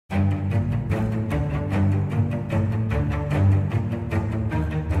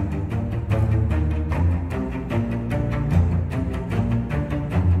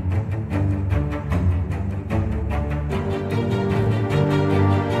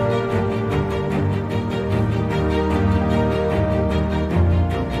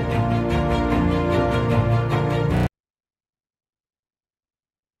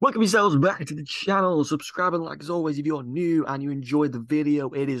Welcome yourselves back to the channel. Subscribe and like as always if you're new and you enjoyed the video.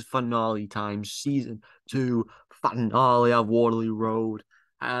 It is finale time, season 2 finale of Waterloo Road.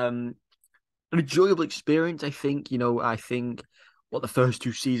 An enjoyable experience, I think. I think what the first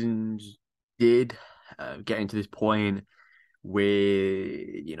two seasons did, getting to this point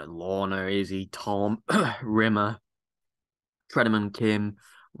with Lorna, Izzy, Tom, Rimmer, Tredeman, Kim,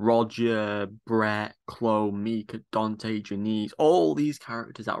 Roger, Brett, Chloe, Mika, Dante, Janice, all these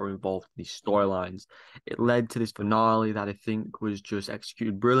characters that were involved in these storylines. It led to this finale that I think was just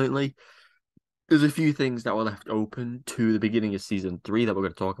executed brilliantly. There's a few things that were left open to the beginning of season 3 that we're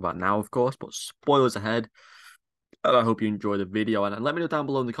going to talk about now, of course, but spoilers ahead. And I hope you enjoy the video. And let me know down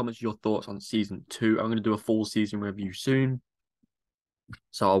below in the comments your thoughts on season 2. I'm going to do a full season review soon,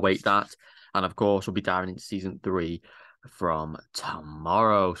 so I'll wait that. And of course, we'll be diving into season 3 from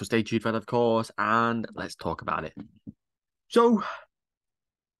tomorrow. So stay tuned for that, of course, and let's talk about it. So,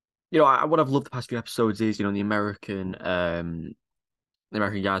 what I've loved the past few episodes is, the American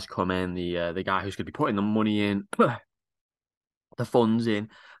guys come in, the guy who's going to be putting the money in, the funds in,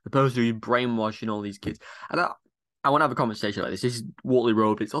 the person who's brainwashing all these kids. And I want to have a conversation like this. This is Waterloo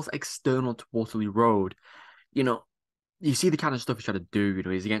Road, but it's also external to Waterloo Road. You see the kind of stuff he's trying to do.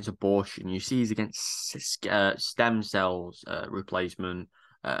 He's against abortion. You see he's against stem cells replacement,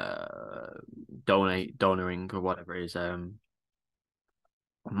 donoring or whatever it is.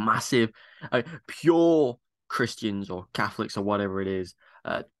 Massive, pure Christians or Catholics or whatever it is.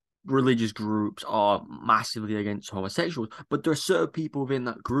 Religious groups are massively against homosexuals, but there are certain people within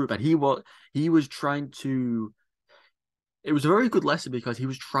that group, and he was trying to. It was a very good lesson because he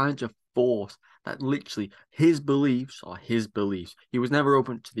was trying to force that literally his beliefs are his beliefs. He was never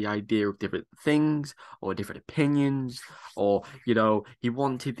open to the idea of different things or different opinions, or, he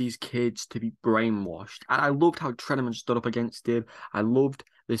wanted these kids to be brainwashed. And I loved how Tredeman stood up against it. I loved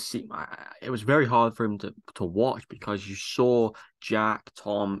this scene. It was very hard for him to watch because you saw Jack,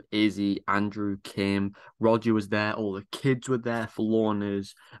 Tom, Izzy, Andrew, Kim, Roger was there, all the kids were there for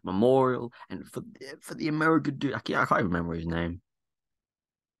Lorna's memorial, and for the American dude, I can't remember his name.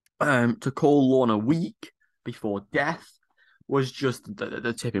 To call Lorna weak before death was just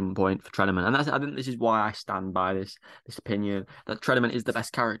the tipping point for Tredeman. And I think this is why I stand by this opinion, that Tredeman is the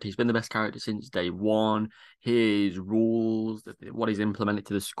best character. He's been the best character since day one. His rules, what he's implemented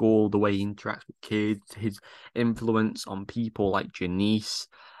to the school, the way he interacts with kids, his influence on people like Janice.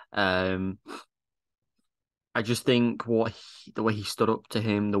 I just think the way he stood up to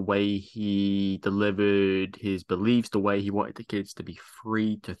him, the way he delivered his beliefs, the way he wanted the kids to be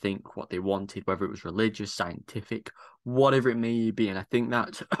free to think what they wanted, whether it was religious, scientific, whatever it may be. And I think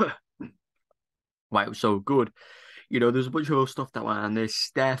that's why it was so good. There's a bunch of other stuff that went on. There's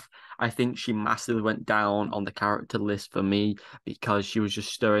Steph. I think she massively went down on the character list for me because she was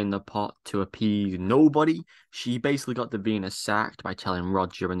just stirring the pot to appease nobody. She basically got Davina sacked by telling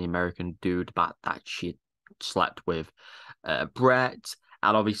Roger and the American dude about that she slept with Brett,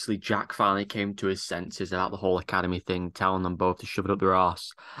 and obviously Jack finally came to his senses about the whole academy thing, telling them both to shove it up their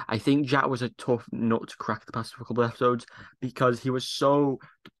arse. I think Jack was a tough nut to crack the past couple of episodes because he was so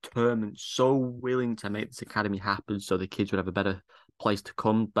determined, so willing to make this academy happen so the kids would have a better place to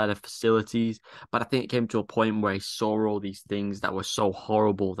come, better facilities. But I think it came to a point where he saw all these things that were so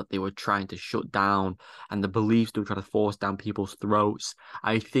horrible that they were trying to shut down, and the beliefs they were trying to force down people's throats.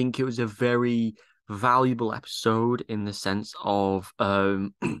 I think it was a very valuable episode in the sense of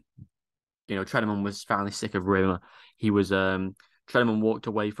Tredeman was finally sick of Rimmer. Tredeman walked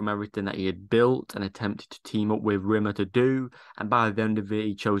away from everything that he had built and attempted to team up with Rimmer to do, and by the end of it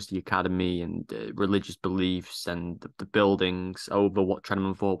he chose the academy and religious beliefs and the buildings over what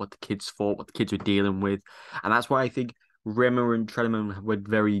Tredeman thought, what the kids thought, what the kids were dealing with. And that's why I think Rimmer and Tredeman were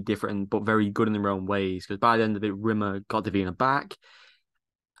very different but very good in their own ways, because by the end of it Rimmer got Davina back.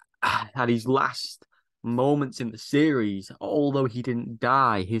 Had his last moments in the series, although he didn't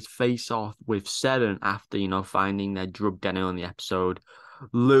die, his face-off with Seddon after, finding their drug den on the episode.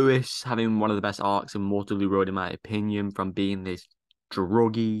 Lewis having one of the best arcs in Waterloo Road, in my opinion, from being this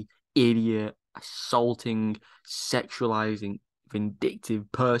druggy, idiot, assaulting, sexualizing,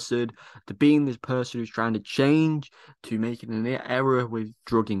 vindictive person to being this person who's trying to change, to making an error with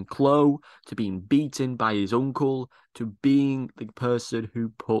drugging Chloe, to being beaten by his uncle, to being the person who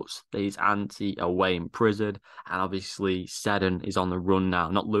puts his auntie away in prison. And obviously Seddon is on the run now,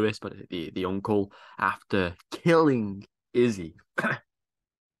 not Lewis but the uncle, after killing Izzy.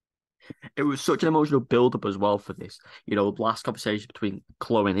 It was such an emotional build-up as well for this. The last conversation between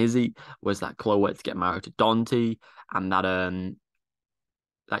Chloe and Izzy was that Chloe wanted to get married to Dante, and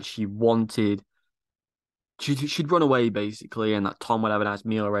that she wanted she'd run away basically, and that Tom would have a nice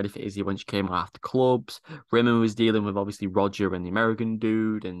meal ready for Izzy when she came out after clubs. Rimmer was dealing with obviously Roger and the American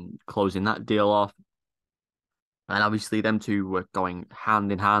dude and closing that deal off. And obviously them two were going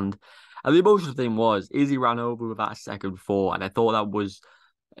hand in hand. And the emotional thing was Izzy ran over with that second four, and I thought that was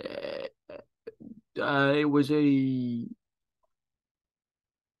uh, it was a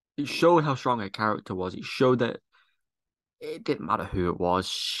it showed how strong her character was. It showed that it didn't matter who it was,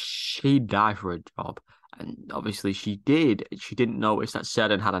 she'd die for a job. And obviously she did. She didn't notice that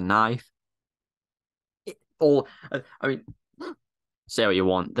Seddon had a knife. Or I mean, say what you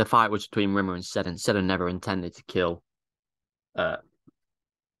want. The fight was between Rimmer and Seddon. Seddon uh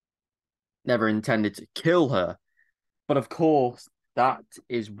never intended to kill her. But of course, that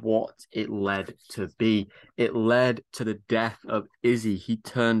is what it led to be. It led to the death of Izzy. He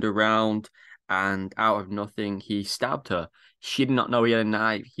turned around and out of nothing, he stabbed her. She did not know he had a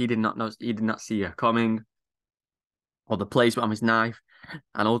knife. He did not know. He did not see her coming or the placement of his knife.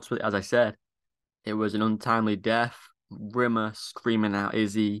 And ultimately, as I said, it was an untimely death. Rimmer screaming out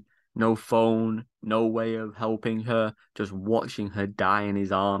Izzy, no phone, no way of helping her, just watching her die in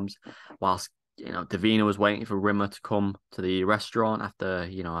his arms, whilst Davina was waiting for Rimmer to come to the restaurant after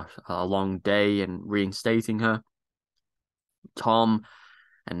a long day and reinstating her. Tom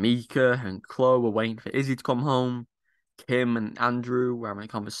and Mika and Chloe were waiting for Izzy to come home. Kim and Andrew were having a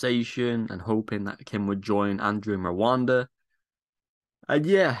conversation and hoping that Kim would join Andrew in Rwanda. And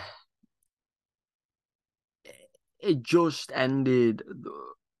yeah, it just ended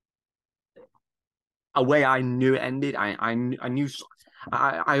a way I knew it ended. I knew.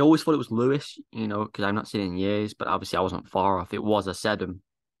 I always thought it was Lewis, because I've not seen it in years, but obviously I wasn't far off. It was a Sedum.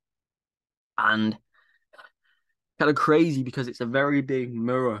 And kind of crazy because it's a very big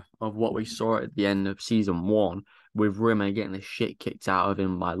mirror of what we saw at the end of season one with Rimmer getting the shit kicked out of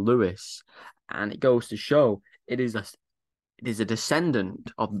him by Lewis. And it goes to show it is a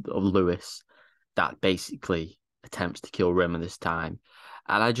descendant of Lewis that basically attempts to kill Rimmer this time.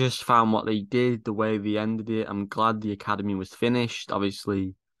 And I just found what they did, the way they ended it. I'm glad the Academy was finished.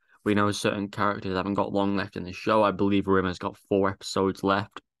 Obviously, we know certain characters haven't got long left in the show. I believe Rimmer's got 4 episodes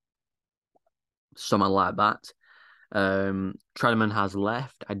left, something like that. Treadman has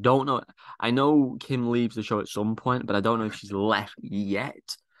left. I don't know. I know Kim leaves the show at some point, but I don't know if she's left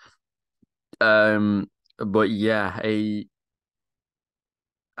yet. But yeah,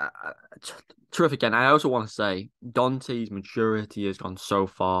 terrific end. I also want to say Dante's maturity has gone so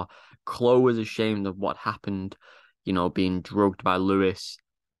far. Chloe is ashamed of what happened, being drugged by Lewis.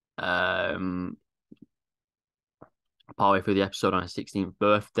 Partway through the episode on her 16th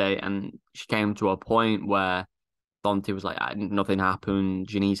birthday, and she came to a point where Dante was like, nothing happened.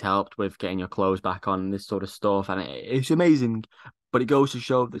 Janice helped with getting your clothes back on, this sort of stuff. And it's amazing. But it goes to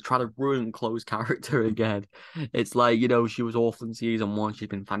show they try to ruin Chloe's character again. It's like, she was awful in season one. She's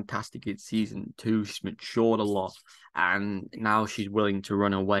been fantastic in season two. She's matured a lot. And now she's willing to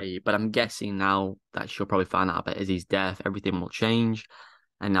run away. But I'm guessing now that she'll probably find out about Izzy's death, everything will change.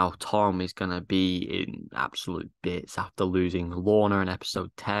 And now Tom is going to be in absolute bits after losing Lorna in episode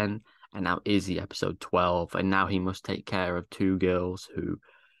 10 and now Izzy episode 12. And now he must take care of 2 girls who,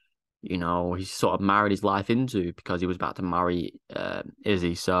 he's sort of married his life into because he was about to marry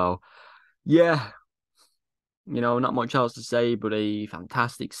Izzy. So, yeah, not much else to say, but a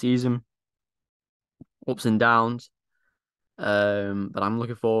fantastic season. Ups and downs. But I'm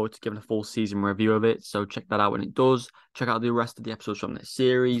looking forward to giving a full season review of it. So check that out when it does. Check out the rest of the episodes from this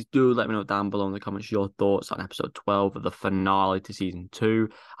series. Do let me know down below in the comments your thoughts on episode 12 of the finale to season 2.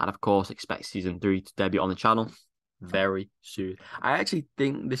 And of course, expect season 3 to debut on the channel very soon. I actually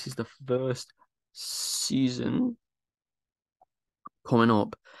think this is the first season coming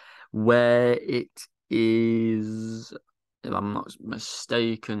up where it is, if I'm not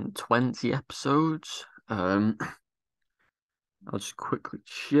mistaken, 20 episodes. I'll just quickly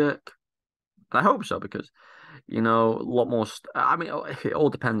check. I hope so because, a lot more. I mean, it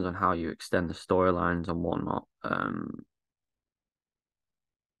all depends on how you extend the storylines and whatnot.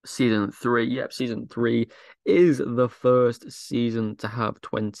 Season 3, yep, season 3 is the first season to have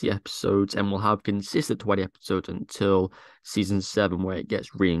 20 episodes, and we'll have consistent 20 episodes until season 7, where it gets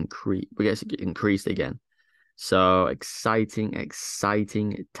increased again. So exciting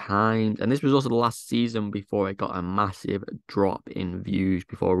times. And this was also the last season before it got a massive drop in views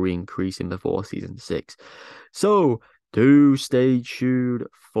before re-increasing before season 6. So do stay tuned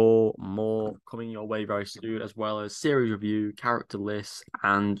for more coming your way very soon, as well as series review, character lists,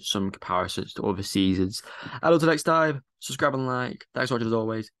 and some comparisons to other seasons. And until next time, subscribe and like. Thanks for watching as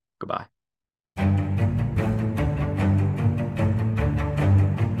always. Goodbye.